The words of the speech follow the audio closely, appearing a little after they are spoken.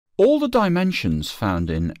All the dimensions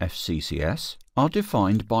found in FCCS are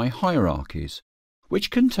defined by hierarchies,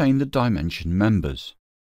 which contain the dimension members.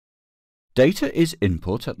 Data is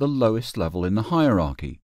input at the lowest level in the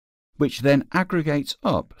hierarchy, which then aggregates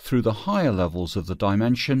up through the higher levels of the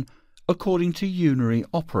dimension according to unary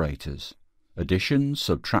operators, addition,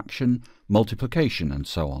 subtraction, multiplication, and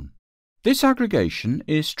so on. This aggregation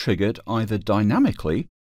is triggered either dynamically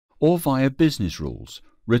or via business rules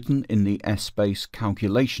written in the S-base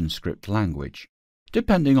calculation script language,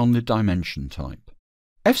 depending on the dimension type.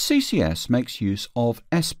 FCCS makes use of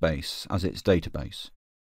S-base as its database.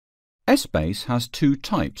 S-base has two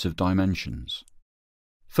types of dimensions.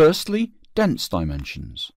 Firstly, dense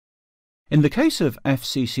dimensions. In the case of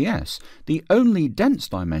FCCS, the only dense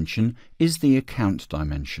dimension is the account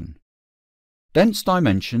dimension. Dense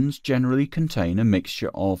dimensions generally contain a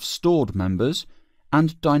mixture of stored members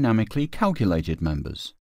and dynamically calculated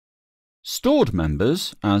members. Stored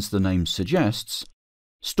members, as the name suggests,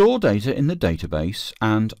 store data in the database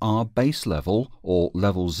and are base level or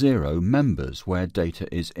level 0 members where data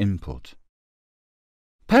is input.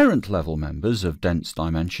 Parent level members of dense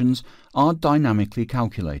dimensions are dynamically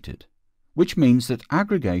calculated, which means that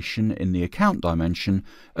aggregation in the account dimension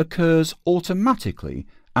occurs automatically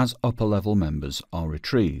as upper level members are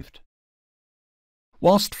retrieved.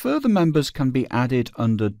 Whilst further members can be added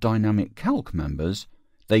under dynamic calc members,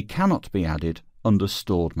 they cannot be added under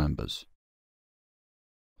stored members.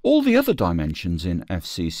 All the other dimensions in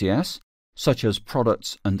FCCS, such as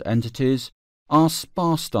products and entities, are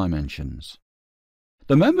sparse dimensions.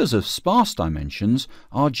 The members of sparse dimensions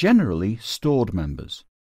are generally stored members,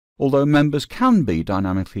 although members can be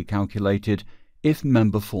dynamically calculated if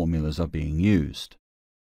member formulas are being used.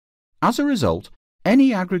 As a result,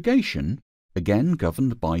 any aggregation, again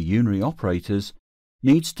governed by unary operators,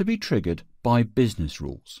 needs to be triggered by business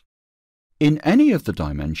rules. In any of the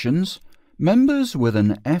dimensions, members with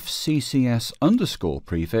an FCCS underscore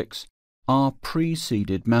prefix are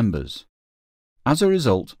preceded members. As a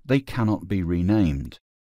result, they cannot be renamed.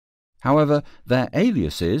 However, their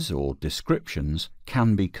aliases or descriptions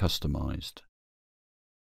can be customized.